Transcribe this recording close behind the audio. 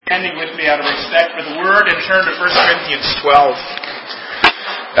Standing with me out of respect for the Word, and turn to 1 Corinthians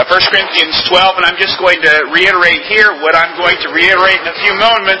 12. 1 Corinthians 12, and I'm just going to reiterate here what I'm going to reiterate in a few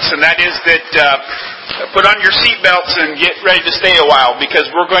moments, and that is that put on your seatbelts and get ready to stay a while, because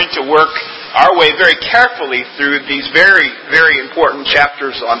we're going to work our way very carefully through these very, very important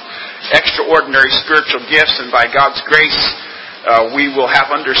chapters on extraordinary spiritual gifts, and by God's grace, we will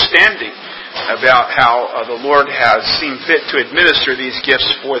have understanding about how the Lord has seen fit to administer these gifts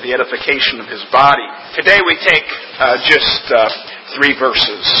for the edification of His body. Today we take just 3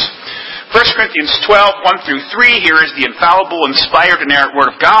 verses. 1 Corinthians 12, 1 through 3, here is the infallible, inspired, inerrant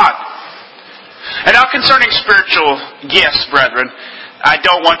Word of God. And now concerning spiritual gifts, brethren, I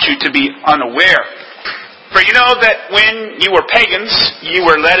don't want you to be unaware. For you know that when you were pagans, you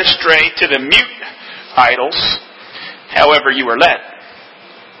were led astray to the mute idols, however you were led.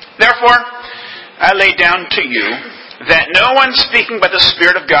 Therefore, I lay down to you that no one speaking by the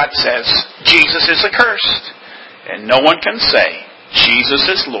Spirit of God says, Jesus is accursed, and no one can say, Jesus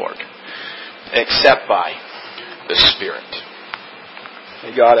is Lord, except by the Spirit.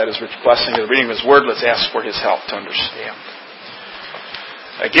 May God add His rich blessing to the reading of His Word. Let's ask for His help to understand.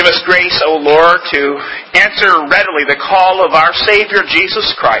 Give us grace, O Lord, to answer readily the call of our Savior Jesus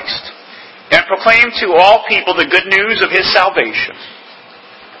Christ, and proclaim to all people the good news of His salvation,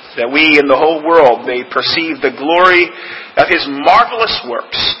 that we in the whole world may perceive the glory of His marvelous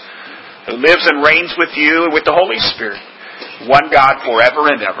works, who lives and reigns with you and with the Holy Spirit, one God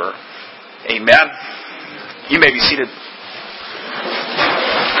forever and ever. Amen. You may be seated.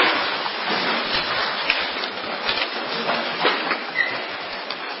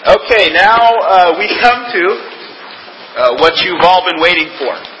 Okay, now we come to what you've all been waiting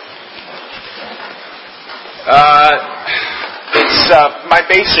for. It's my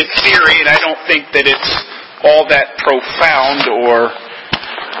basic theory, and I don't think that it's all that profound or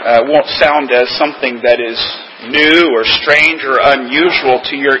won't sound as something that is new or strange or unusual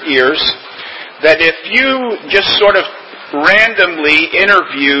to your ears, that if you just sort of randomly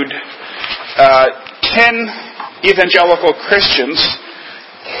interviewed 10 evangelical Christians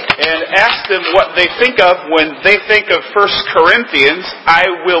and asked them what they think of when they think of 1 Corinthians, I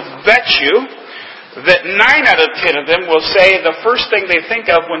will bet you that 9 out of 10 of them will say the first thing they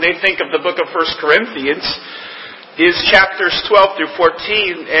think of when they think of the book of 1 Corinthians is chapters 12 through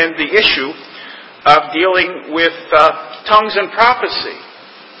 14 and the issue of dealing with tongues and prophecy.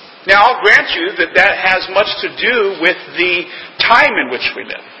 Now, I'll grant you that that has much to do with the time in which we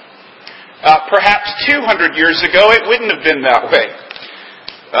live. Perhaps 200 years ago it wouldn't have been that way.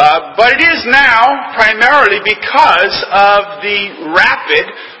 But it is now primarily because of the rapid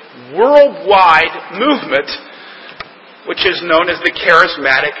worldwide movement, which is known as the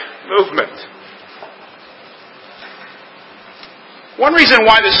charismatic movement. One reason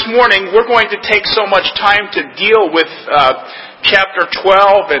why this morning we're going to take so much time to deal with chapter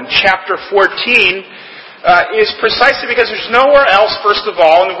 12 and chapter 14 is precisely because there's nowhere else, first of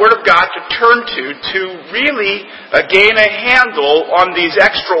all, in the Word of God to turn to really gain a handle on these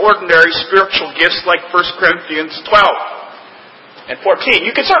extraordinary spiritual gifts like 1 Corinthians 12. And 14.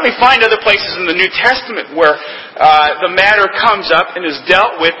 You can certainly find other places in the New Testament where the matter comes up and is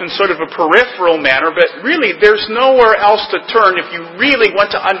dealt with in sort of a peripheral manner, but really there's nowhere else to turn if you really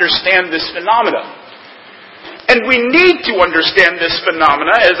want to understand this phenomena. And we need to understand this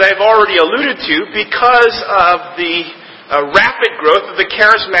phenomena, as I've already alluded to, because of the rapid growth of the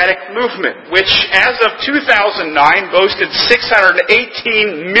charismatic movement, which as of 2009 boasted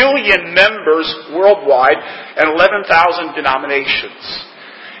 618 million members worldwide and 11,000 denominations.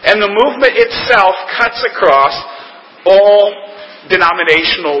 And the movement itself cuts across all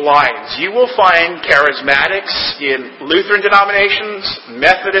denominational lines. You will find charismatics in Lutheran denominations,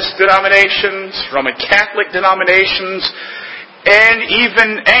 Methodist denominations, Roman Catholic denominations, and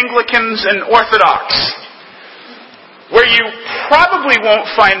even Anglicans and Orthodox. Where you probably won't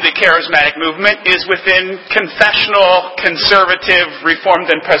find the charismatic movement is within confessional, conservative, Reformed,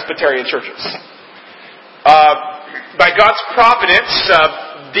 and Presbyterian churches. By God's providence,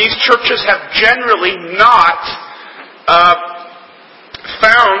 these churches have generally not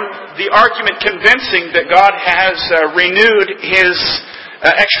found the argument convincing that God has renewed His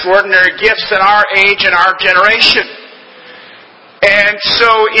extraordinary gifts in our age and our generation. And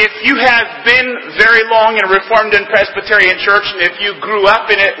so if you have been very long in a Reformed and Presbyterian church, and if you grew up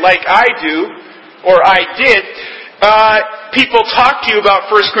in it like I do, or I did, people talk to you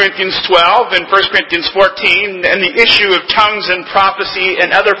about 1 Corinthians 12 and 1 Corinthians 14 and the issue of tongues and prophecy and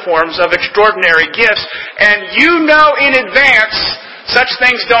other forms of extraordinary gifts, and you know in advance such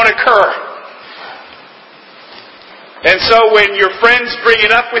things don't occur. And so when your friends bring it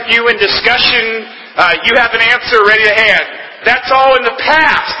up with you in discussion, you have an answer ready to hand. That's all in the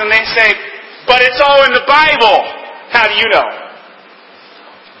past. And they say, but it's all in the Bible. How do you know?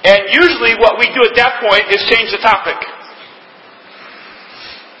 And usually what we do at that point is change the topic.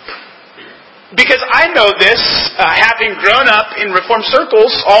 Because I know this, having grown up in Reformed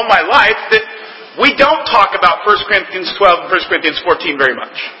circles all my life, that we don't talk about 1 Corinthians 12 and 1 Corinthians 14 very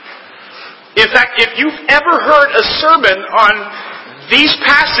much. In fact, if you've ever heard a sermon on these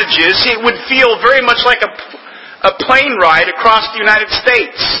passages, it would feel very much like a plane ride across the United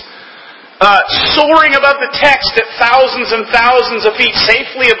States. Soaring above the text at thousands and thousands of feet,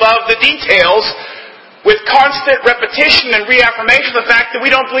 safely above the details, with constant repetition and reaffirmation of the fact that we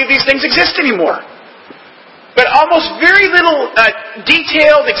don't believe these things exist anymore. But almost very little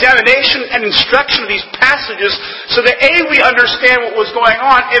detailed examination and instruction of these passages so that A, we understand what was going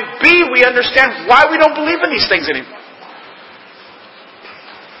on, and B, we understand why we don't believe in these things anymore.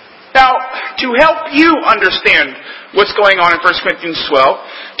 Now, to help you understand what's going on in 1 Corinthians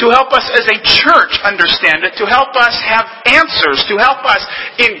 12, to help us as a church understand it, to help us have answers, to help us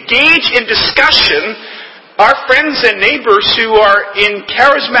engage in discussion, our friends and neighbors who are in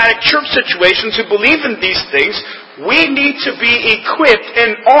charismatic church situations who believe in these things, we need to be equipped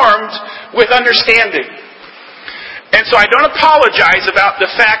and armed with understanding. And so I don't apologize about the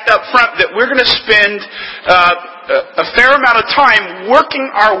fact up front that we're going to spend a fair amount of time working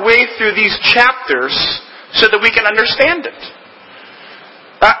our way through these chapters so that we can understand it.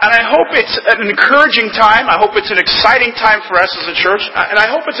 And I hope it's an encouraging time. I hope it's an exciting time for us as a church. And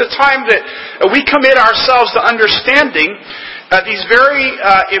I hope it's a time that we commit ourselves to understanding these very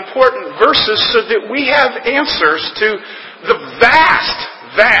important verses so that we have answers to the vast,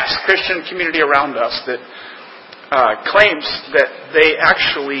 vast Christian community around us that claims that they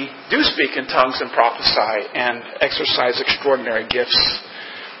actually do speak in tongues and prophesy and exercise extraordinary gifts.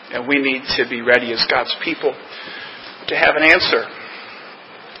 And we need to be ready as God's people to have an answer.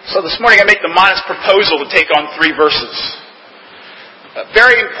 So this morning I make the modest proposal to take on 3 verses.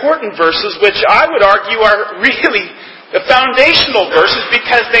 Very important verses, which I would argue are really the foundational verses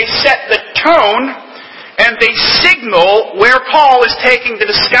because they set the tone and they signal where Paul is taking the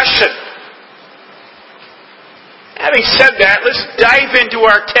discussion. Having said that, let's dive into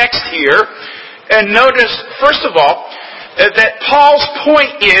our text here and notice, first of all, that Paul's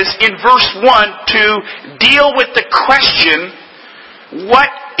point is in verse 1 to deal with the question,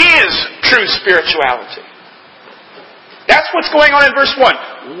 what is true spirituality? That's what's going on in verse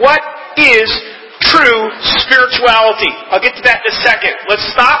 1. What is true spirituality? I'll get to that in a second. Let's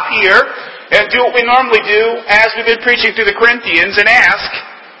stop here and do what we normally do as we've been preaching through the Corinthians and ask,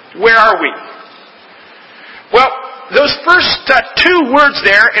 where are we? Well, those first 2 words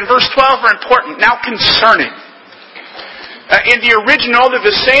there in verse 12 are important. Now, concerning. In the original, they're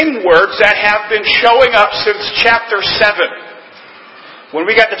the same words that have been showing up since chapter 7. When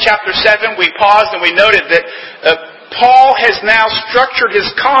we got to chapter 7, we paused and we noted that Paul has now structured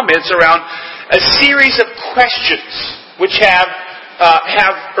his comments around a series of questions which have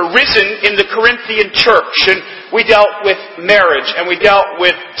arisen in the Corinthian church. And we dealt with marriage, and we dealt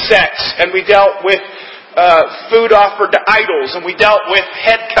with sex, and we dealt with food offered to idols, and we dealt with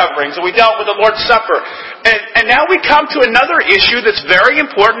head coverings, and we dealt with the Lord's Supper. And now we come to another issue that's very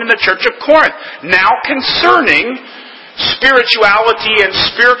important in the church of Corinth. Now concerning spirituality and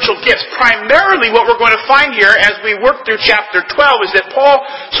spiritual gifts. Primarily what we're going to find here as we work through chapter 12 is that Paul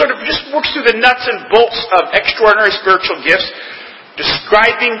sort of just works through the nuts and bolts of extraordinary spiritual gifts,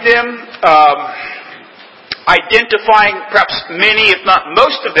 describing them, identifying perhaps many, if not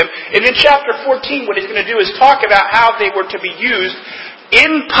most of them. And in chapter 14, what he's going to do is talk about how they were to be used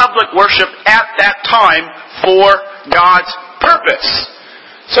in public worship at that time for God's purpose.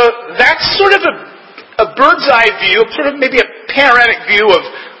 So that's sort of a bird's eye view, sort of maybe a panoramic view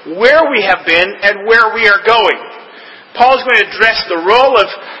of where we have been and where we are going. Paul's going to address the role of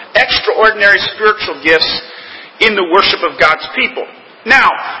extraordinary spiritual gifts in the worship of God's people. Now,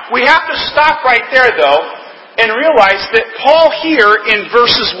 we have to stop right there, though, and realize that Paul here in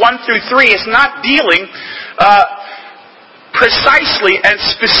verses 1 through 3 is not dealing precisely and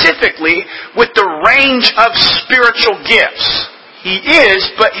specifically with the range of spiritual gifts. He is,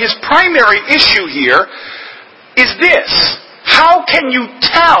 but his primary issue here is this. How can you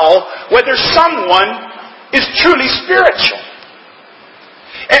tell whether someone is truly spiritual?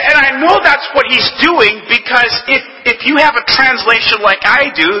 And I know that's what he's doing because if you have a translation like I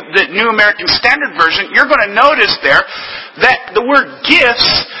do, the New American Standard Version, you're going to notice there that the word gifts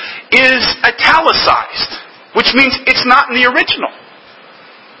is italicized, which means it's not in the original.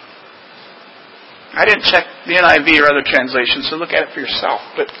 I didn't check the NIV or other translations, so look at it for yourself.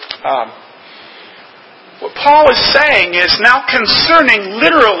 But what Paul is saying is now concerning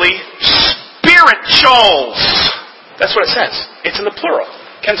literally spirituals. That's what it says. It's in the plural.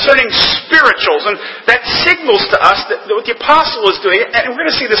 Concerning spirituals. And that signals to us that what the apostle is doing, and we're going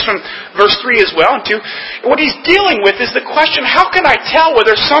to see this from verse 3 as well, and 2, what he's dealing with is the question, how can I tell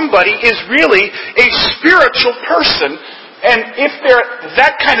whether somebody is really a spiritual person? And if they're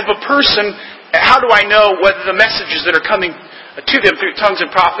that kind of a person, how do I know whether the messages that are coming to them through tongues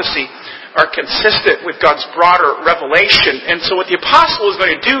and prophecy are consistent with God's broader revelation? And so what the apostle is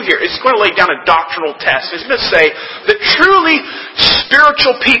going to do here is he's going to lay down a doctrinal test. He's going to say that truly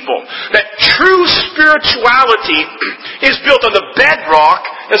spiritual people, that true spirituality is built on the bedrock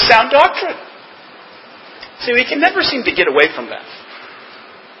of sound doctrine. See, we can never seem to get away from that.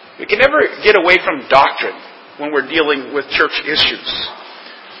 We can never get away from doctrine when we're dealing with church issues.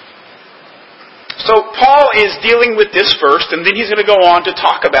 So Paul is dealing with this first, and then he's going to go on to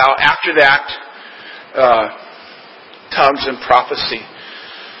talk about, after that, tongues and prophecy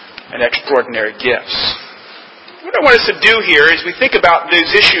and extraordinary gifts. What I want us to do here as we think about these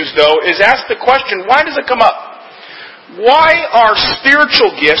issues, though, is ask the question, why does it come up? Why are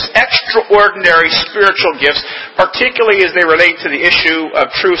spiritual gifts, extraordinary spiritual gifts, particularly as they relate to the issue of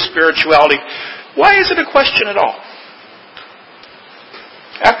true spirituality, why is it a question at all?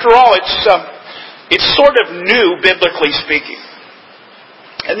 After all, it's sort of new, biblically speaking.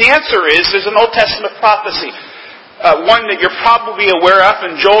 And the answer is, there's an Old Testament prophecy. One that you're probably aware of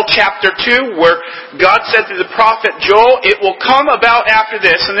in Joel chapter 2, where God said to the prophet Joel, it will come about after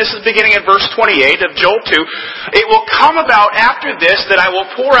this, and this is beginning in verse 28 of Joel 2, it will come about after this that I will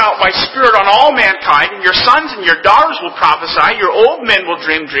pour out my Spirit on all mankind, and your sons and your daughters will prophesy, your old men will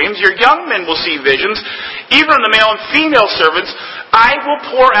dream dreams, your young men will see visions, even on the male and female servants, I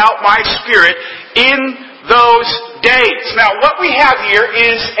will pour out my Spirit in those days. Now, what we have here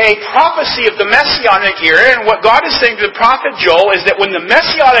is a prophecy of the Messianic era, and what God is saying to the prophet Joel is that when the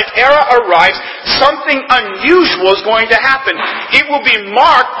Messianic era arrives, something unusual is going to happen. It will be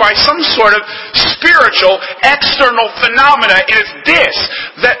marked by some sort of spiritual, external phenomena, and it's this,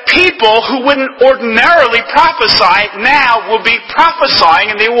 that people who wouldn't ordinarily prophesy now will be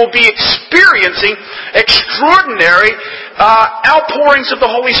prophesying, and they will be experiencing extraordinary outpourings of the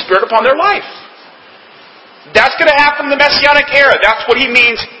Holy Spirit upon their life. That's going to happen in the Messianic era. That's what he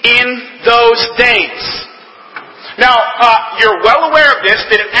means, in those days. Now, you're well aware of this,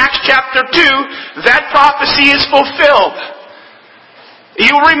 that in Acts chapter 2, that prophecy is fulfilled.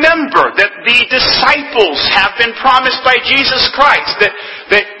 You remember that the disciples have been promised by Jesus Christ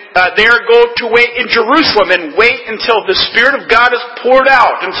that they are going to wait in Jerusalem and wait until the Spirit of God is poured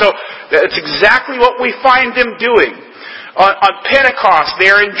out. And so that's exactly what we find them doing. On Pentecost, they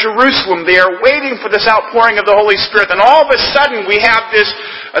are in Jerusalem. They are waiting for this outpouring of the Holy Spirit. And all of a sudden, we have this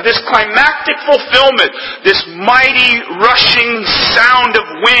climactic fulfillment, this mighty rushing sound of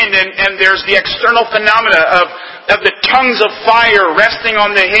wind, and there's the external phenomena of the tongues of fire resting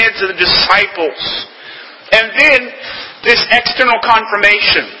on the heads of the disciples. And then, this external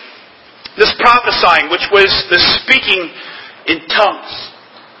confirmation, this prophesying, which was the speaking in tongues.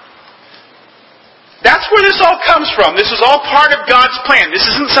 That's where this all comes from. This is all part of God's plan. This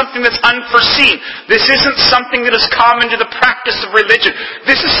isn't something that's unforeseen. This isn't something that is common to the practice of religion.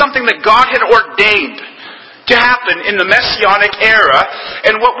 This is something that God had ordained to happen in the Messianic era.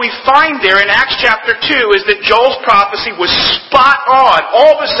 And what we find there in Acts chapter 2 is that Joel's prophecy was spot on.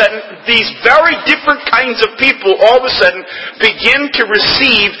 All of a sudden, these very different kinds of people all of a sudden begin to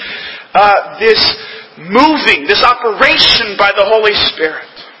receive this moving, this operation by the Holy Spirit.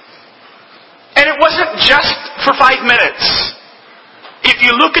 And it wasn't just for 5 minutes. If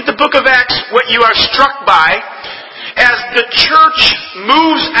you look at the book of Acts, what you are struck by, as the church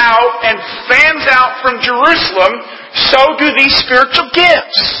moves out and fans out from Jerusalem, so do these spiritual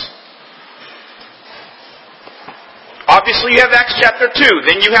gifts. Obviously you have Acts chapter 2.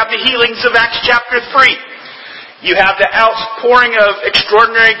 Then you have the healings of Acts chapter 3. You have the outpouring of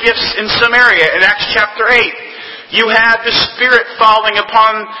extraordinary gifts in Samaria in Acts chapter 8. You have the Spirit falling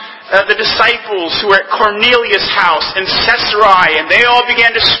upon the disciples who were at Cornelius' house in Caesarea, and they all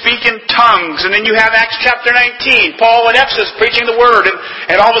began to speak in tongues. And then you have Acts chapter 19, Paul at Ephesus preaching the Word,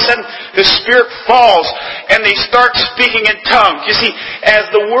 and all of a sudden the Spirit falls, and they start speaking in tongues. You see,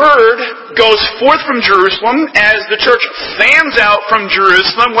 as the Word goes forth from Jerusalem, as the church fans out from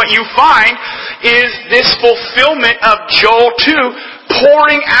Jerusalem, what you find is this fulfillment of Joel 2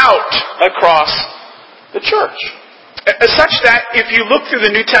 pouring out across the church. Such that, if you look through the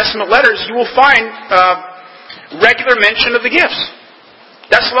New Testament letters, you will find regular mention of the gifts.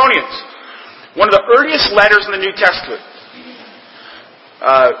 Thessalonians, One of the earliest letters in the New Testament,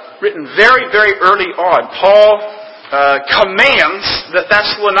 written very, very early on. Paul commands the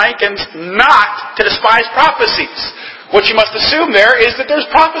Thessalonians not to despise prophecies. What you must assume there is that there's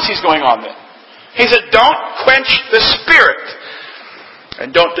prophecies going on there. He said, don't quench the Spirit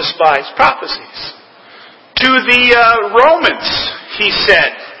and don't despise prophecies. To the Romans, he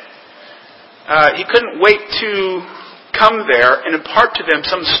said, he couldn't wait to come there and impart to them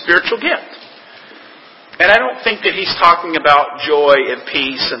some spiritual gift. And I don't think that he's talking about joy and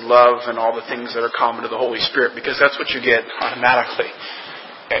peace and love and all the things that are common to the Holy Spirit, because that's what you get automatically.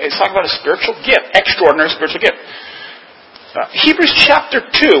 It's talking about a spiritual gift, extraordinary spiritual gift. Hebrews chapter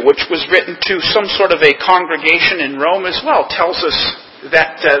 2, which was written to some sort of a congregation in Rome as well, tells us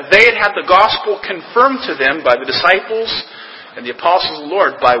that they had the gospel confirmed to them by the disciples and the apostles of the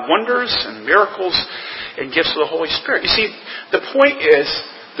Lord by wonders and miracles and gifts of the Holy Spirit. You see, the point is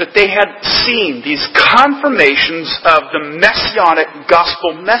that they had seen these confirmations of the messianic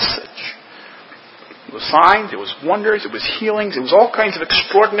gospel message. It was signs, it was wonders, it was healings, it was all kinds of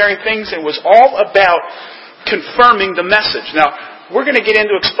extraordinary things. It was all about confirming the message. Now, we're going to get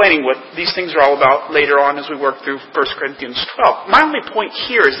into explaining what these things are all about later on as we work through 1 Corinthians 12. My only point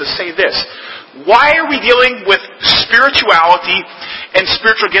here is to say this. Why are we dealing with spirituality and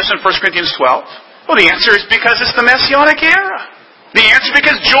spiritual gifts in 1 Corinthians 12? Well, the answer is because it's the Messianic era. The answer is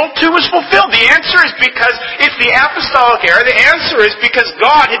because Joel 2 was fulfilled. The answer is because it's the apostolic era. The answer is because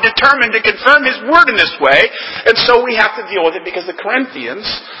God had determined to confirm His Word in this way. And so we have to deal with it because the Corinthians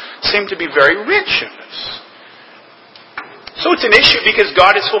seem to be very rich in this. So it's an issue because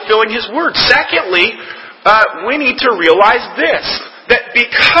God is fulfilling His Word. Secondly, we need to realize this. That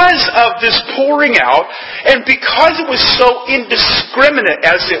because of this pouring out, and because it was so indiscriminate,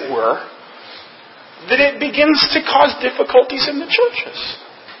 as it were, that it begins to cause difficulties in the churches.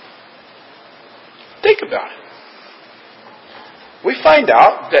 Think about it. We find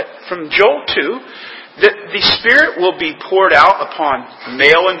out that from Joel 2, that the Spirit will be poured out upon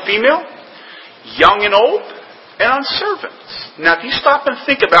male and female, young and old, and on servants. Now, if you stop and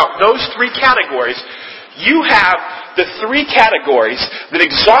think about those three categories, you have the three categories that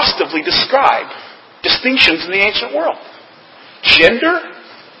exhaustively describe distinctions in the ancient world. Gender,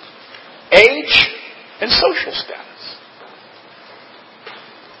 age, and social status.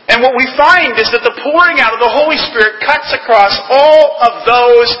 And what we find is that the pouring out of the Holy Spirit cuts across all of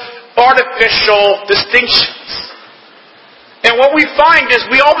those artificial distinctions. And what we find is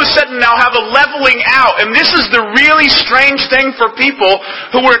we all of a sudden now have a leveling out. And this is the really strange thing for people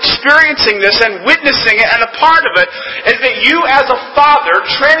who are experiencing this and witnessing it, and a part of it is that you as a father,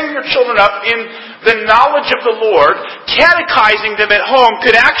 training your children up in the knowledge of the Lord, catechizing them at home,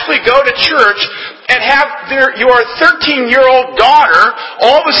 could actually go to church and have your 13-year-old daughter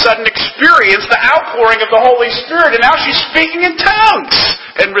all of a sudden experience the outpouring of the Holy Spirit, and now she's speaking in tongues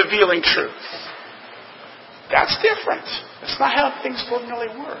and revealing truth. That's different. That's not how things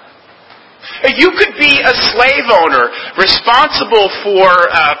ordinarily were. You could be a slave owner responsible for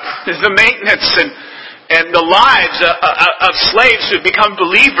the maintenance and the lives of slaves who become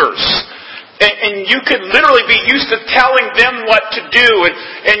believers. And you could literally be used to telling them what to do.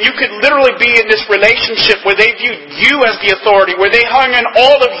 And you could literally be in this relationship where they viewed you as the authority, where they hung on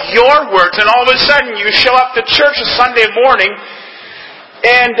all of your words. And all of a sudden you show up to church on Sunday morning,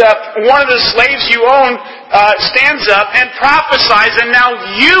 and one of the slaves you own stands up and prophesies, and now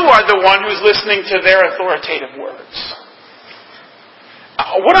you are the one who's listening to their authoritative words.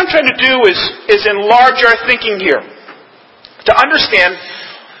 What I'm trying to do is enlarge our thinking here to understand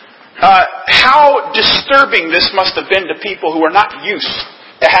how disturbing this must have been to people who are not used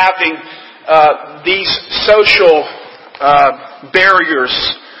to having these social barriers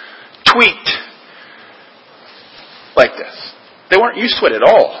tweaked like this. They weren't used to it at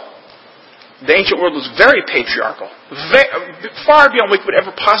all. The ancient world was very patriarchal, far beyond what we could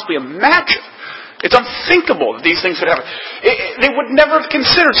ever possibly imagine. It's unthinkable that these things would happen. They would never have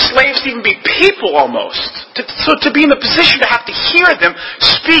considered slaves to even be people almost. So to be in the position to have to hear them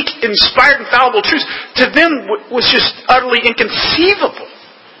speak inspired, infallible truths, to them was just utterly inconceivable.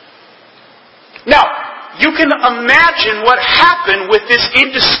 Now, you can imagine what happened with this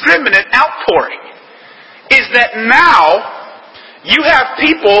indiscriminate outpouring. Is that now you have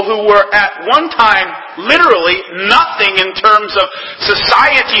people who were at one time literally nothing in terms of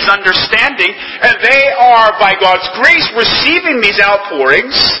society's understanding, and they are, by God's grace, receiving these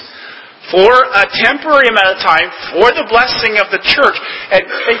outpourings for a temporary amount of time for the blessing of the church. And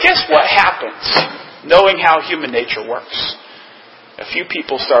guess what happens, knowing how human nature works? A few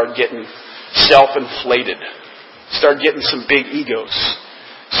people start getting self-inflated, start getting some big egos,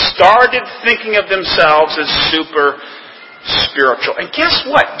 started thinking of themselves as super spiritual. And guess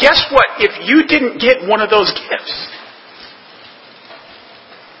what? Guess what? If you didn't get one of those gifts,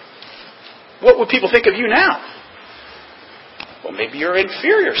 what would people think of you now? Well, maybe you're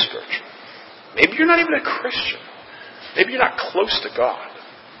inferior spiritual. Maybe you're not even a Christian. Maybe you're not close to God.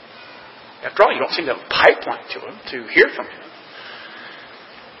 After all, you don't seem to have a pipeline to Him, to hear from Him.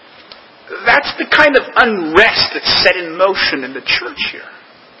 That's the kind of unrest that's set in motion in the church here.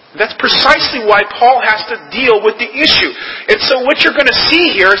 That's precisely why Paul has to deal with the issue. And so what you're going to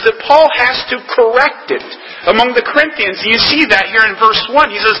see here is that Paul has to correct it among the Corinthians. And you see that here in verse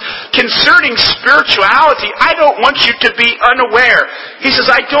 1. He says, concerning spirituality, I don't want you to be unaware. He says,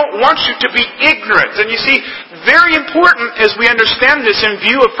 I don't want you to be ignorant. And you see, very important as we understand this in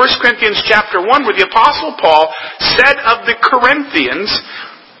view of 1 Corinthians chapter 1, where the Apostle Paul said of the Corinthians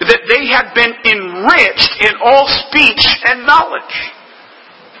that they had been enriched in all speech and knowledge.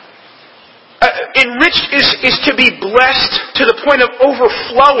 Enriched is to be blessed to the point of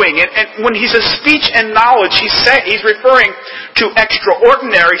overflowing. And when he says speech and knowledge, he's referring to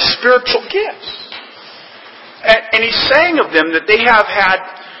extraordinary spiritual gifts. And he's saying of them that they have had,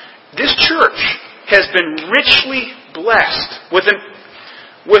 this church has been richly blessed with an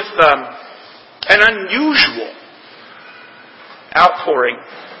unusual outpouring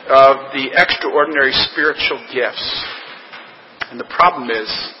of the extraordinary spiritual gifts. And the problem is,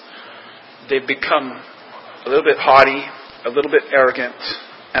 they've become a little bit haughty, a little bit arrogant,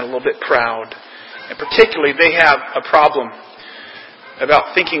 and a little bit proud. And particularly, they have a problem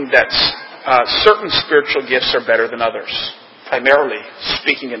about thinking that certain spiritual gifts are better than others. Primarily,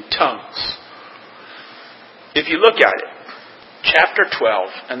 speaking in tongues. If you look at it, chapter 12,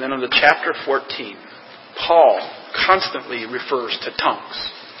 and then on the chapter 14, Paul constantly refers to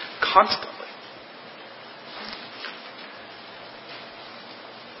tongues. Constantly.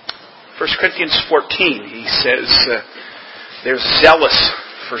 1 Corinthians 14, he says they're zealous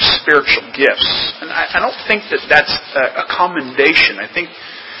for spiritual gifts. And I don't think that that's a commendation. I think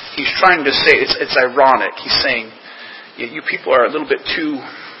he's trying to say, it's ironic. He's saying, you people are a little bit too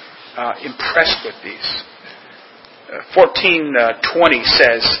impressed with these. 14:20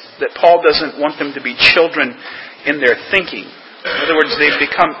 says that Paul doesn't want them to be children in their thinking. In other words, they've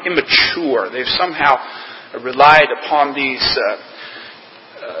become immature. They've somehow relied upon these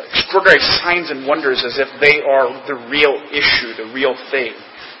extraordinary signs and wonders as if they are the real issue, the real thing,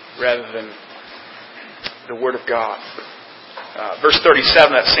 rather than the Word of God. Verse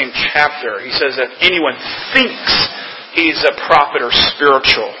 37, that same chapter, he says that anyone thinks he's a prophet or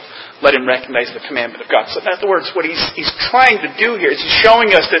spiritual, let him recognize the commandment of God. So in other words, what he's trying to do here is he's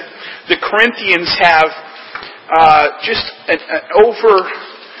showing us that the Corinthians have just an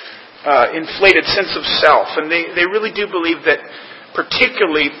inflated sense of self. And they really do believe that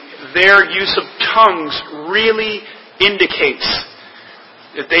particularly their use of tongues really indicates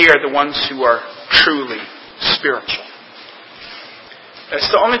that they are the ones who are truly spiritual. That's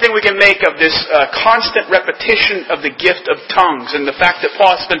the only thing we can make of this constant repetition of the gift of tongues, and the fact that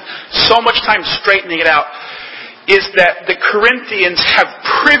Paul spent so much time straightening it out, is that the Corinthians have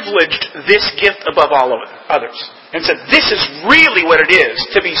privileged this gift above all of others. And said, this is really what it is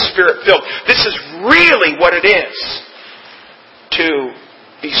to be Spirit-filled. This is really what it is to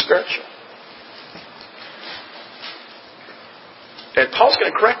be spiritual. And Paul's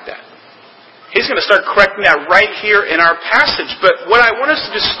going to correct that. He's going to start correcting that right here in our passage. But what I want us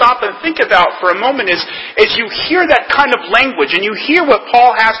to just stop and think about for a moment is, as you hear that kind of language, and you hear what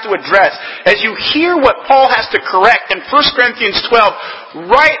Paul has to address, as you hear what Paul has to correct in 1 Corinthians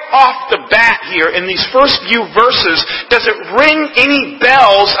 12, right off the bat here in these first few verses, does it ring any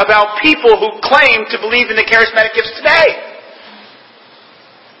bells about people who claim to believe in the charismatic gifts today?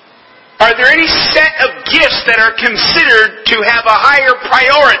 Are there any set of gifts that are considered to have a higher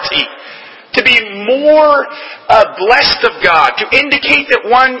priority? To be more blessed of God, to indicate that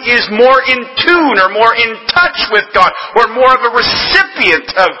one is more in tune or more in touch with God, or more of a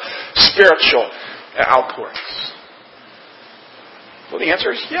recipient of spiritual outpourings? Well, the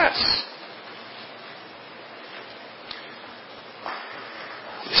answer is yes.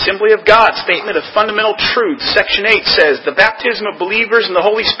 The Assembly of God, Statement of Fundamental Truths, Section 8 says, the baptism of believers in the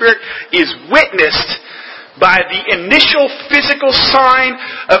Holy Spirit is witnessed by the initial physical sign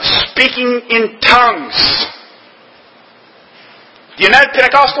of speaking in tongues. The United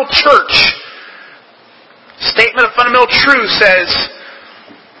Pentecostal Church, Statement of Fundamental Truth says,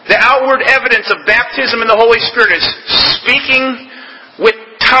 the outward evidence of baptism in the Holy Spirit is speaking with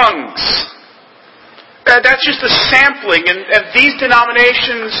tongues. That's just a sampling, and these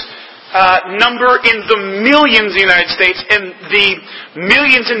denominations number in the millions in the United States and the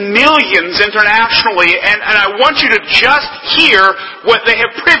millions and millions internationally. And I want you to just hear what they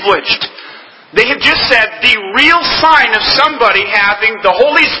have privileged. They have just said the real sign of somebody having the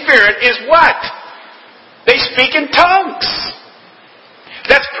Holy Spirit is what? They speak in tongues.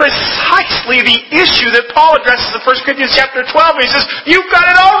 That's precisely the issue that Paul addresses in 1 Corinthians chapter 12. He says, you've got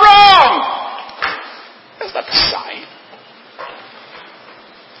it all wrong. That's not the sign.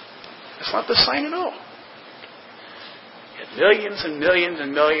 That's not the sign at all. Yet millions and millions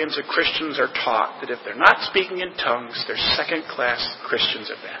and millions of Christians are taught that if they're not speaking in tongues, they're second-class Christians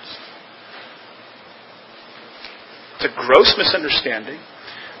at best. It's a gross misunderstanding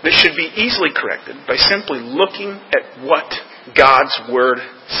that should be easily corrected by simply looking at what God's Word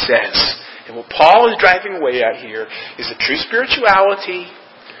says. And what Paul is driving away at here is that true spirituality,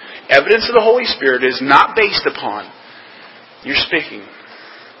 evidence of the Holy Spirit, is not based upon your speaking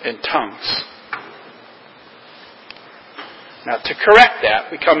in tongues. Now, to correct that,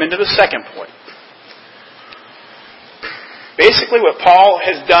 we come into the second point. Basically, what Paul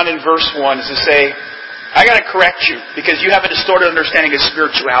has done in verse 1 is to say, I got to correct you because you have a distorted understanding of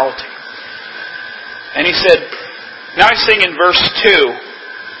spirituality. And he said, now he's saying in verse 2,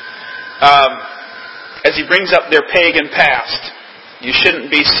 as he brings up their pagan past, you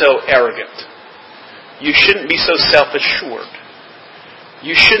shouldn't be so arrogant. You shouldn't be so self-assured.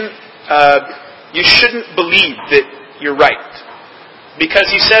 You shouldn't believe that you're right.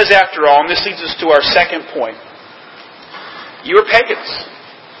 Because he says, after all, and this leads us to our second point, you were pagans.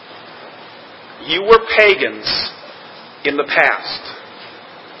 You were pagans in the past.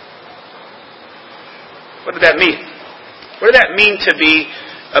 What did that mean? What did that mean to be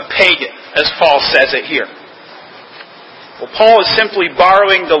a pagan, as Paul says it here? Well, Paul is simply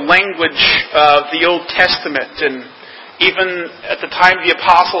borrowing the language of the Old Testament, and even at the time of the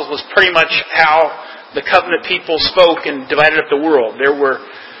apostles was pretty much how the covenant people spoke and divided up the world. There were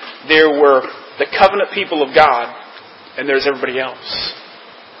the covenant people of God, and there's everybody else.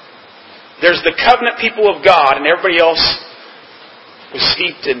 There's the covenant people of God, and everybody else was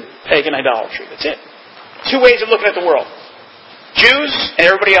steeped in pagan idolatry. That's it. Two ways of looking at the world. Jews and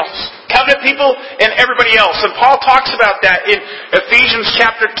everybody else. Covenant people and everybody else. And Paul talks about that in Ephesians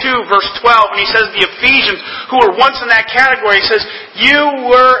chapter 2, verse 12. And he says the Ephesians, who were once in that category, he says,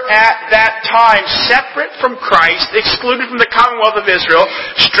 you were at that time separate from Christ, excluded from the commonwealth of Israel,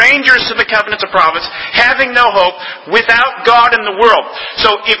 strangers to the covenants of promise, having no hope, without God in the world.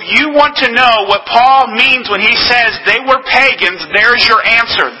 So if you want to know what Paul means when he says they were pagans, there's your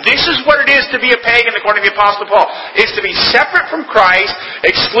answer. This is what it is to be a pagan according to the Apostle Paul. It's to be separate from Christ,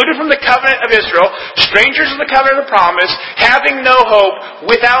 excluded from the covenant of Israel, strangers to the covenant of promise, having no hope,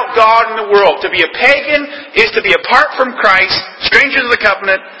 without God in the world. To be a pagan is to be apart from Christ, strangers to the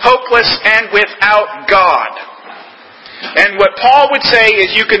covenant, hopeless, and without God. And what Paul would say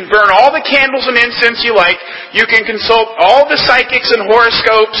is you can burn all the candles and incense you like, you can consult all the psychics and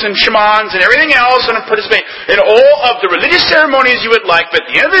horoscopes and shamans and everything else and participate in all of the religious ceremonies you would like, but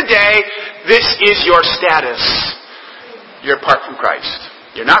at the end of the day, this is your status. You're apart from Christ.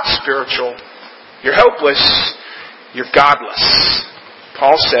 You're not spiritual. You're hopeless. You're godless.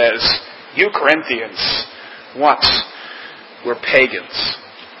 Paul says, you Corinthians once were pagans.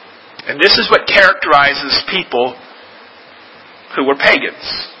 And this is what characterizes people who were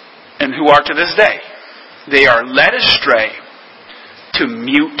pagans and who are to this day. They are led astray to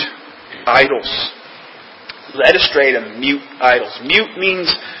mute idols. Led astray to mute idols. Mute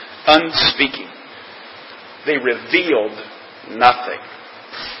means unspeaking. They revealed nothing.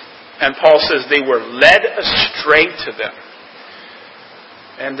 And Paul says they were led astray to them.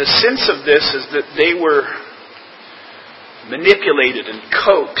 And the sense of this is that they were manipulated and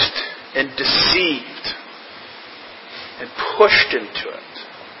coaxed and deceived and pushed into it.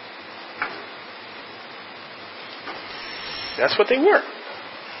 That's what they were.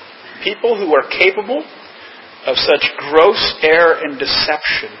 People who are capable of such gross error and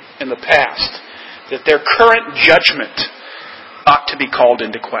deception in the past that their current judgment ought to be called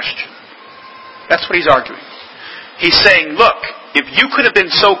into question. That's what he's arguing. He's saying, look, if you could have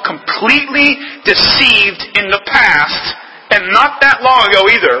been so completely deceived in the past, and not that long ago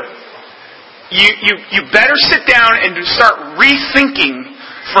either, you better sit down and start rethinking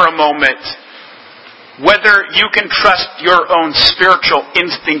for a moment whether you can trust your own spiritual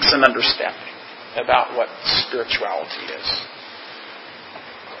instincts and understanding about what spirituality is.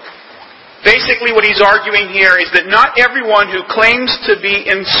 Basically what he's arguing here is that not everyone who claims to be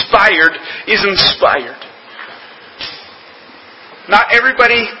inspired is inspired. not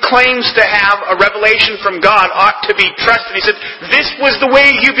everybody claims to have a revelation from God ought to be trusted. He said, this was the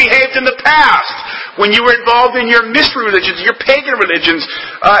way you behaved in the past. When you were involved in your mystery religions, your pagan religions,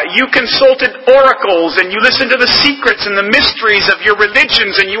 you consulted oracles and you listened to the secrets and the mysteries of your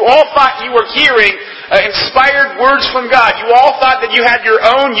religions, and you all thought you were hearing inspired words from God. You all thought that you had your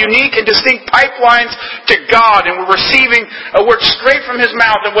own unique and distinct pipelines to God and were receiving a word straight from His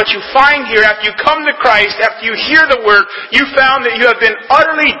mouth. And what you find here, after you come to Christ, after you hear the word, you found that you have been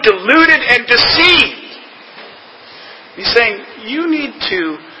utterly deluded and deceived. He's saying, you need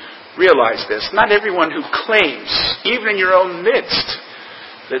to realize this. Not everyone who claims, even in your own midst,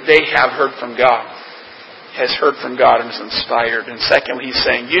 that they have heard from God, has heard from God and is inspired. And secondly, he's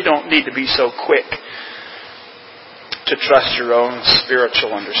saying, you don't need to be so quick to trust your own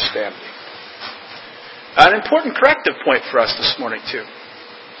spiritual understanding. An important corrective point for us this morning, too.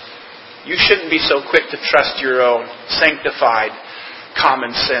 You shouldn't be so quick to trust your own sanctified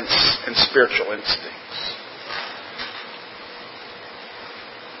common sense and spiritual instincts.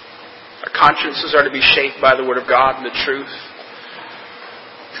 Our consciences are to be shaped by the Word of God and the truth.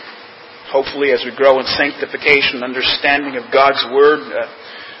 Hopefully, as we grow in sanctification and understanding of God's Word,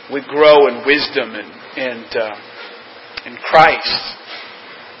 we grow in wisdom and in Christ.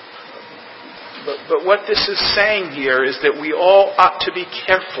 But what this is saying here is that we all ought to be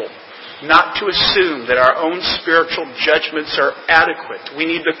careful not to assume that our own spiritual judgments are adequate. We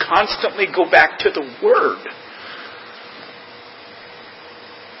need to constantly go back to the Word.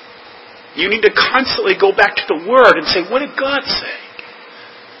 You need to constantly go back to the Word and say, what did God say?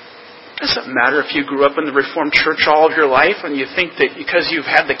 It doesn't matter if you grew up in the Reformed Church all of your life and you think that because you've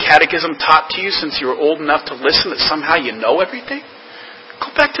had the catechism taught to you since you were old enough to listen that somehow you know everything. Go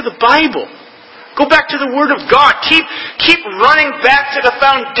back to the Bible. Go back to the Word of God. Keep running back to the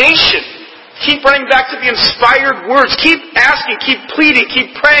foundation. Keep running back to the inspired words. Keep asking, keep pleading,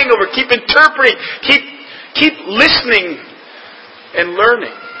 keep praying over, keep interpreting, keep listening and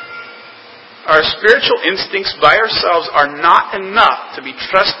learning. Our spiritual instincts by ourselves are not enough to be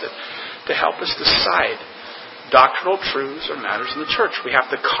trusted to help us decide doctrinal truths or matters in the church. We have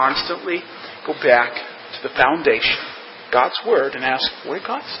to constantly go back to the foundation, God's Word, and ask, what did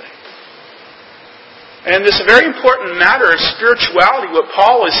God say? And this very important matter of spirituality, what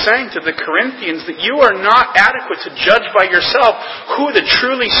Paul is saying to the Corinthians, that you are not adequate to judge by yourself who the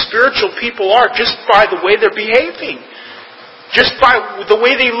truly spiritual people are just by the way they're behaving. Just by the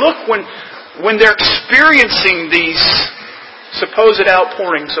way they look when they're experiencing these supposed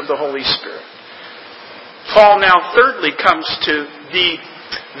outpourings of the Holy Spirit. Paul now thirdly comes to the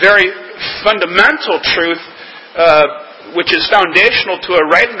very fundamental truth which is foundational to a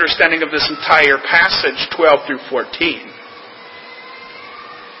right understanding of this entire passage, 12 through 14.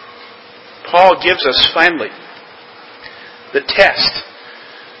 Paul gives us, finally, the test,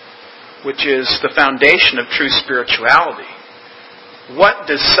 which is the foundation of true spirituality. What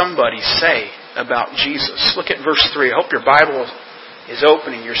does somebody say about Jesus? Look at verse 3. I hope your Bible is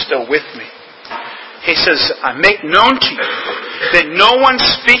opening. You're still with me. He says, I make known to you that no one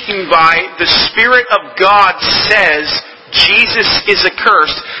speaking by the Spirit of God says Jesus is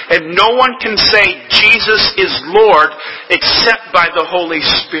accursed, and no one can say Jesus is Lord except by the Holy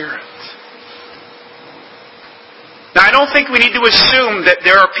Spirit. Now, I don't think we need to assume that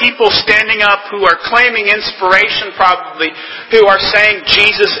there are people standing up who are claiming inspiration, probably, who are saying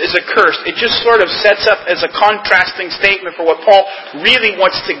Jesus is accursed. It just sort of sets up as a contrasting statement for what Paul really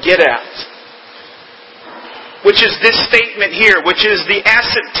wants to get at, which is this statement here, which is the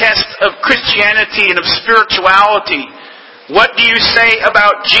acid test of Christianity and of spirituality. What do you say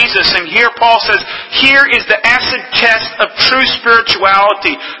about Jesus? And here Paul says, here is the acid test of true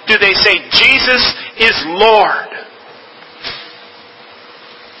spirituality. Do they say Jesus is Lord?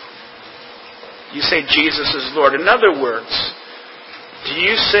 You say Jesus is Lord. In other words, do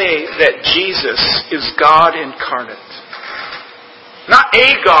you say that Jesus is God incarnate? Not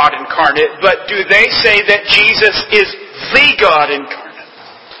a God incarnate, but do they say that Jesus is the God incarnate?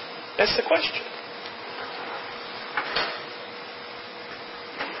 That's the question.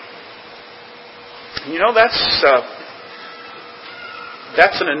 You know, that's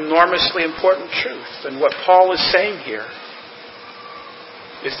an enormously important truth. And what Paul is saying here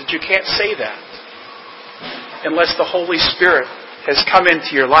is that you can't say that unless the Holy Spirit has come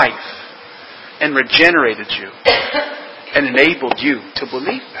into your life and regenerated you and enabled you to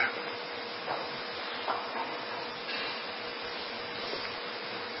believe that.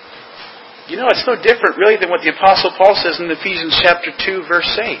 You know, it's no different really than what the Apostle Paul says in Ephesians chapter 2,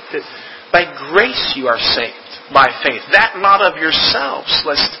 verse 8, that by grace you are saved, by faith, that not of yourselves,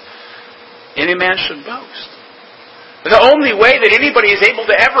 lest any man should boast. The only way that anybody is able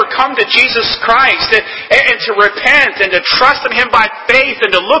to ever come to Jesus Christ and to repent and to trust in Him by faith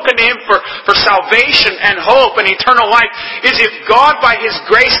and to look unto Him for salvation and hope and eternal life is if God by His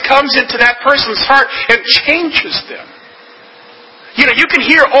grace comes into that person's heart and changes them. You can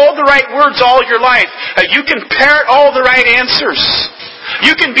hear all the right words all your life. You can parrot all the right answers.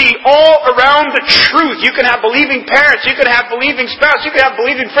 You can be all around the truth. You can have believing parents. You can have believing spouse. You can have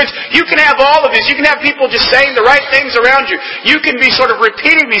believing friends. You can have all of this. You can have people just saying the right things around you. You can be sort of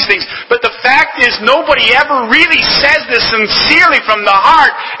repeating these things. But the fact is, nobody ever really says this sincerely from the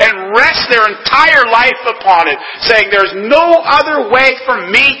heart and rests their entire life upon it, saying there's no other way for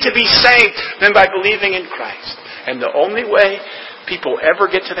me to be saved than by believing in Christ. And the only way people ever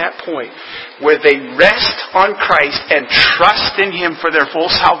get to that point where they rest on Christ and trust in Him for their full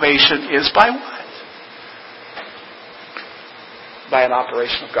salvation is by what? By an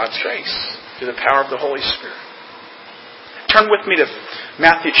operation of God's grace through the power of the Holy Spirit. Turn with me to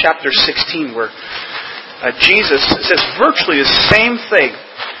Matthew chapter 16 where Jesus says virtually the same thing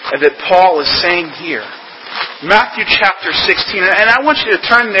that Paul is saying here. Matthew chapter 16, and I want you to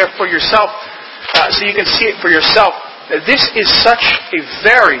turn there for yourself so you can see it for yourself. This is such a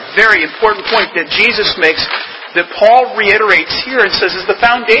very, very important point that Jesus makes that Paul reiterates here and says is the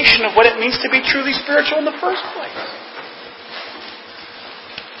foundation of what it means to be truly spiritual in the first place.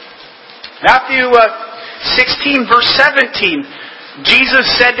 Matthew 16 verse 17, Jesus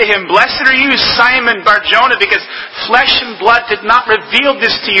said to him, "Blessed are you, Simon Bar-Jonah, because flesh and blood did not reveal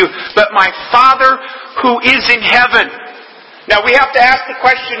this to you, but my Father who is in heaven." Now we have to ask the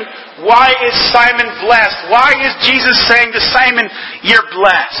question, why is Simon blessed? Why is Jesus saying to Simon, "You're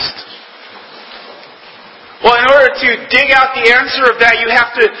blessed"? Well, in order to dig out the answer of that, you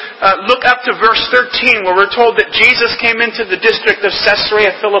have to look up to verse 13, where we're told that Jesus came into the district of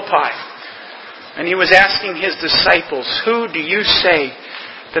Caesarea Philippi. And He was asking His disciples, "Who do you say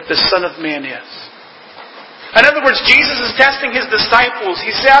that the Son of Man is?" In other words, Jesus is testing His disciples.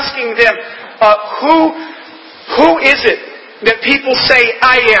 He's asking them, who is it that people say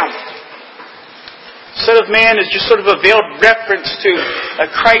I am? Son of Man is just sort of a veiled reference to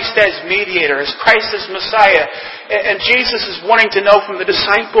Christ as mediator, as Christ as Messiah. And Jesus is wanting to know from the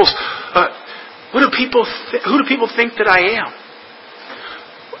disciples, who do people think that I am?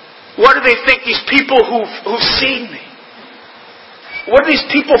 What do they think, these people who've seen me? What do these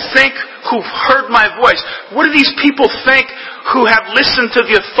people think who've heard my voice? What do these people think who have listened to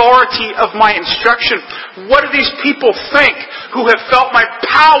the authority of my instruction? What do these people think who have felt my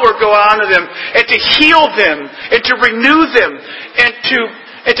power go onto them and to heal them and to renew them and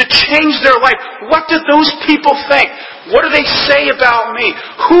to change their life? What do those people think? What do they say about me?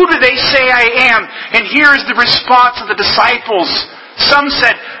 Who do they say I am? And here is the response of the disciples. Some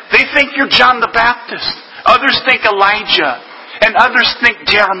said, they think you're John the Baptist. Others think Elijah. And others think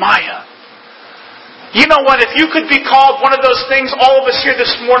Jeremiah. You know what? If you could be called one of those things, all of us here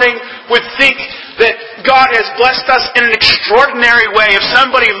this morning would think that God has blessed us in an extraordinary way. If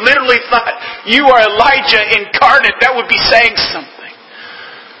somebody literally thought you are Elijah incarnate, that would be saying something.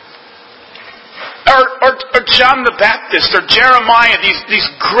 Or John the Baptist, or Jeremiah, these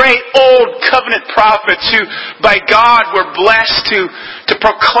great old covenant prophets who by God were blessed to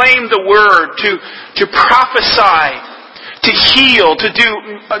proclaim the word, to prophesy, to heal, to do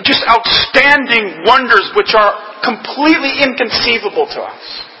just outstanding wonders which are completely inconceivable to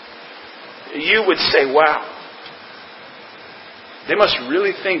us. You would say, wow, they must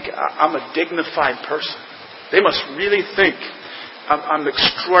really think I'm a dignified person. They must really think I'm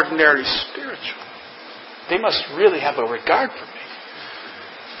extraordinarily spiritual. They must really have a regard for me.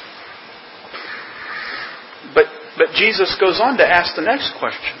 But Jesus goes on to ask the next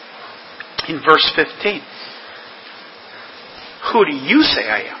question in verse 15. Who do you say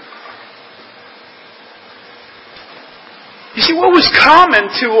I am? You see, what was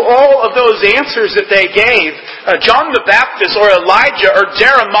common to all of those answers that they gave, John the Baptist or Elijah or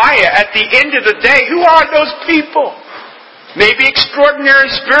Jeremiah, at the end of the day, who are those people? Maybe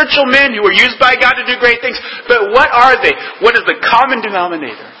extraordinary spiritual men who were used by God to do great things. But what are they? What is the common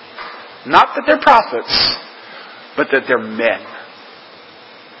denominator? Not that they're prophets, but that they're men.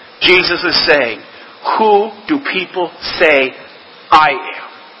 Jesus is saying, who do people say I am?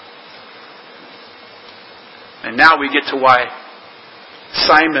 And now we get to why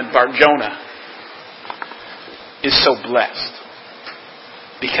Simon Bar-Jonah is so blessed.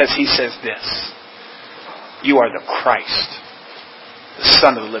 Because he says this: you are the Christ, the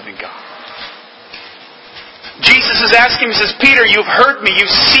Son of the living God. Jesus is asking him, he says, Peter, you've heard me,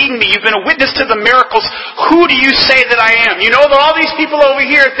 you've seen me, you've been a witness to the miracles. Who do you say that I am? You know that all these people over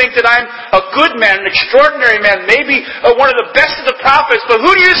here think that I'm a good man, an extraordinary man, maybe one of the best of the prophets, but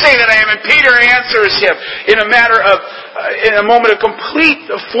who do you say that I am? And Peter answers him in a moment of complete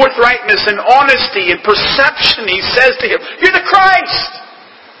forthrightness and honesty and perception. He says to him, you're the Christ.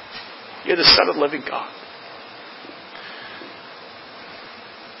 You're the Son of the living God.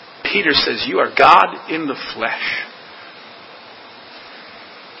 Peter says, you are God in the flesh.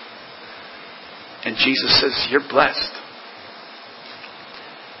 And Jesus says, you're blessed.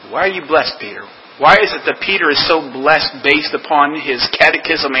 Why are you blessed, Peter? Why is it that Peter is so blessed based upon his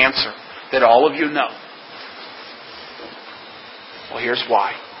catechism answer that all of you know? Well, here's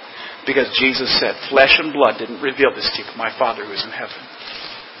why. Because Jesus said, flesh and blood didn't reveal this to you, but my Father who is in heaven.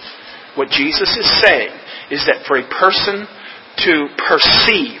 What Jesus is saying is that for a person to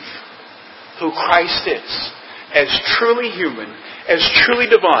perceive who Christ is, as truly human, as truly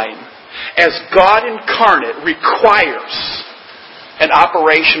divine, as God incarnate, requires an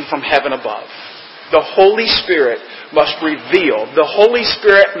operation from heaven above. The Holy Spirit must reveal. The Holy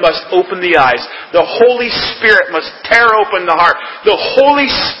Spirit must open the eyes. The Holy Spirit must tear open the heart. The Holy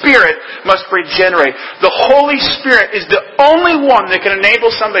Spirit must regenerate. The Holy Spirit is the only one that can enable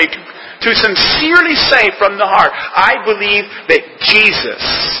somebody to sincerely say from the heart, I believe that Jesus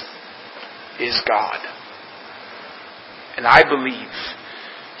is God. And I believe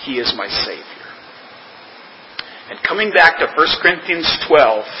He is my Savior. And coming back to 1 Corinthians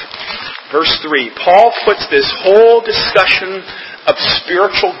 12, verse 3, Paul puts this whole discussion of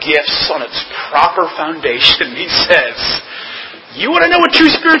spiritual gifts on its proper foundation. He says, you want to know what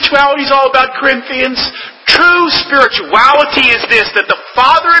true spirituality is all about, Corinthians? True spirituality is this, that the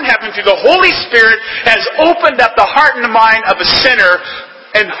Father in heaven, through the Holy Spirit, has opened up the heart and the mind of a sinner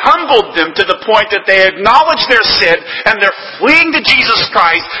and humbled them to the point that they acknowledge their sin and they're fleeing to Jesus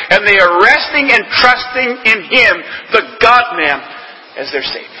Christ and they are resting and trusting in Him, the God-man, as their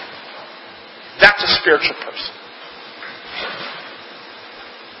Savior. That's a spiritual person.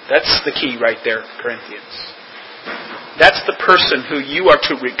 That's the key right there, Corinthians. That's the person who you are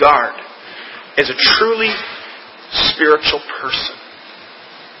to regard as a truly spiritual person.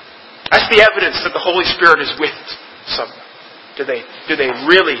 That's the evidence that the Holy Spirit is with someone. Do they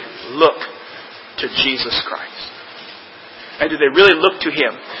really look to Jesus Christ? And do they really look to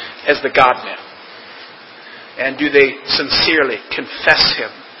Him as the God-man? And do they sincerely confess Him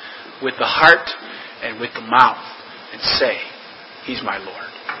with the heart and with the mouth and say, He's my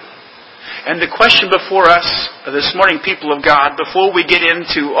Lord? And the question before us this morning, people of God, before we get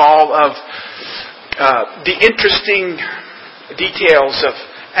into all of the interesting details of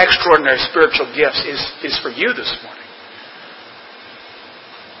extraordinary spiritual gifts, is for you this morning.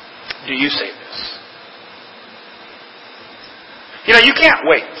 Do you say this? You can't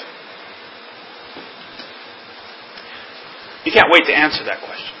wait. You can't wait to answer that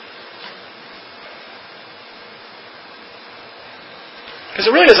question. Because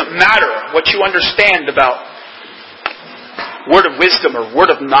it really doesn't matter what you understand about word of wisdom or word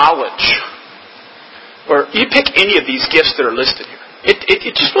of knowledge. Or you pick any of these gifts that are listed here.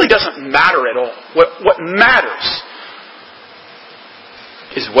 It just really doesn't matter at all. What matters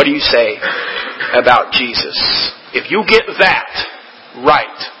is what do you say about Jesus. If you get that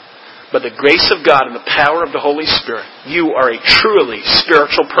right, by the grace of God and the power of the Holy Spirit, you are a truly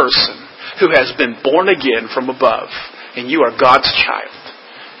spiritual person who has been born again from above. And you are God's child.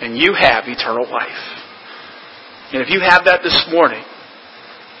 And you have eternal life. And if you have that this morning,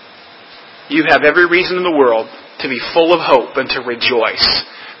 you have every reason in the world to be full of hope and to rejoice.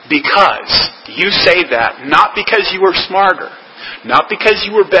 Because you say that not because you were smarter, not because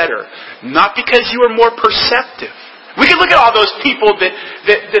you were better, not because you were more perceptive. We can look at all those people that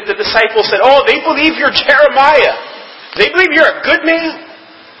the disciples said, oh, they believe you're Jeremiah. They believe you're a good man.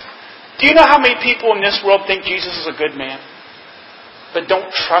 Do you know how many people in this world think Jesus is a good man, but don't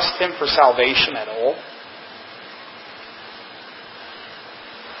trust Him for salvation at all?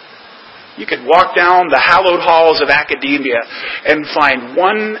 You could walk down the hallowed halls of academia and find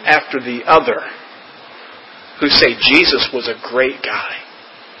one after the other who say Jesus was a great guy.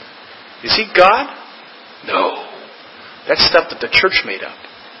 Is He God? No. That's stuff that the church made up.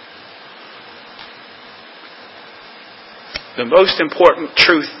 The most important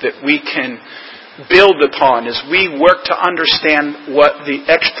truth that we can build upon as we work to understand what the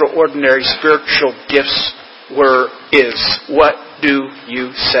extraordinary spiritual gifts is. What do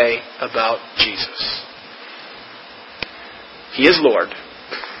you say about Jesus? He is Lord.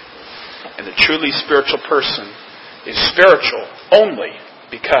 And the truly spiritual person is spiritual only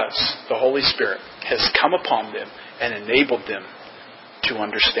because the Holy Spirit has come upon them and enabled them to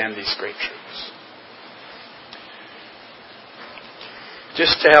understand these great truths.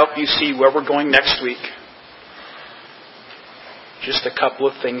 Just to help you see where we're going next week, just a couple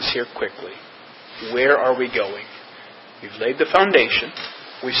of things here quickly. Where are we going? We've laid the foundation.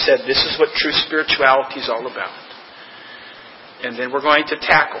 We've said this is what true spirituality is all about. And then we're going to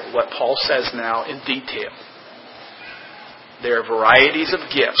tackle what Paul says now in detail. There are varieties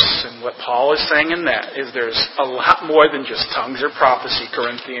of gifts, and what Paul is saying in that is there's a lot more than just tongues or prophecy,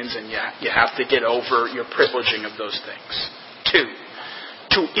 Corinthians, and you have to get over your privileging of those things. 2,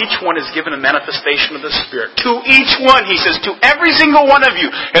 to each one is given a manifestation of the Spirit. To each one, he says, to every single one of you,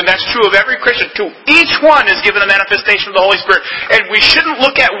 and that's true of every Christian, to each one is given a manifestation of the Holy Spirit. And we shouldn't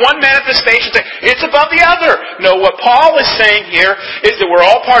look at one manifestation and say, it's above the other. No, what Paul is saying here is that we're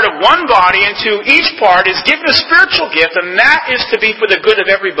all part of one body, and to each part is given a spiritual gift, and that is to be for the good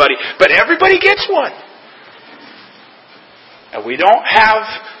of everybody. But everybody gets one. And we don't have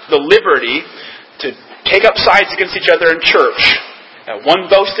the liberty to take up sides against each other in church.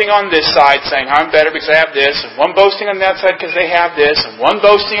 One boasting on this side saying, I'm better because I have this, and one boasting on that side because they have this, and one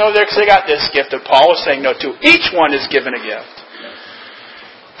boasting over there because they got this gift. And Paul is saying, no, to each one is given a gift.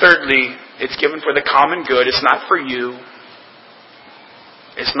 Thirdly, it's given for the common good. It's not for you.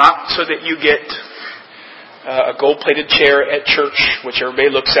 It's not so that you get a gold-plated chair at church, which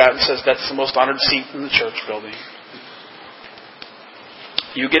everybody looks at and says, that's the most honored seat in the church building.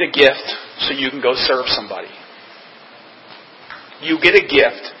 You get a gift so you can go serve somebody. You get a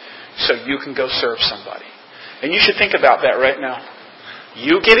gift so you can go serve somebody. And you should think about that right now.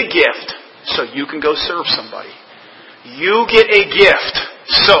 You get a gift so you can go serve somebody. You get a gift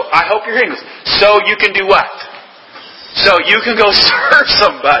so, I hope you're hearing this, so you can do what? So you can go serve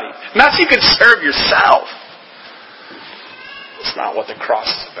somebody. Not so you can serve yourself. That's not what the cross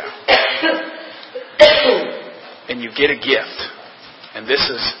is about. And you get a gift. And this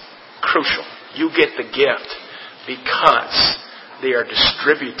is crucial. You get the gift because they are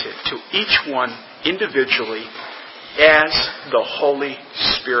distributed to each one individually as the Holy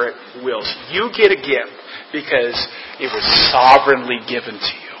Spirit wills. You get a gift because it was sovereignly given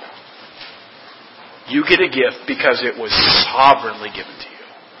to you. You get a gift because it was sovereignly given to you.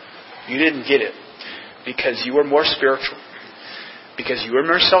 You didn't get it because you were more spiritual, because you were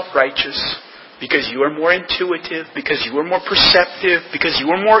more self-righteous, because you were more intuitive, because you were more perceptive, because you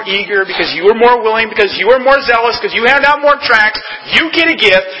were more eager, because you were more willing, because you were more zealous, because you handed out more tracts. You get a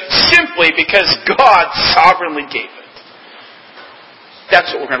gift simply because God sovereignly gave it.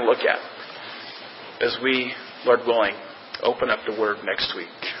 That's what we're going to look at as we, Lord willing, open up the Word next week.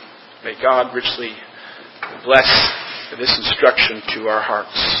 May God richly bless this instruction to our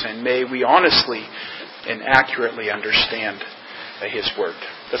hearts, and may we honestly and accurately understand His Word.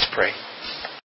 Let's pray.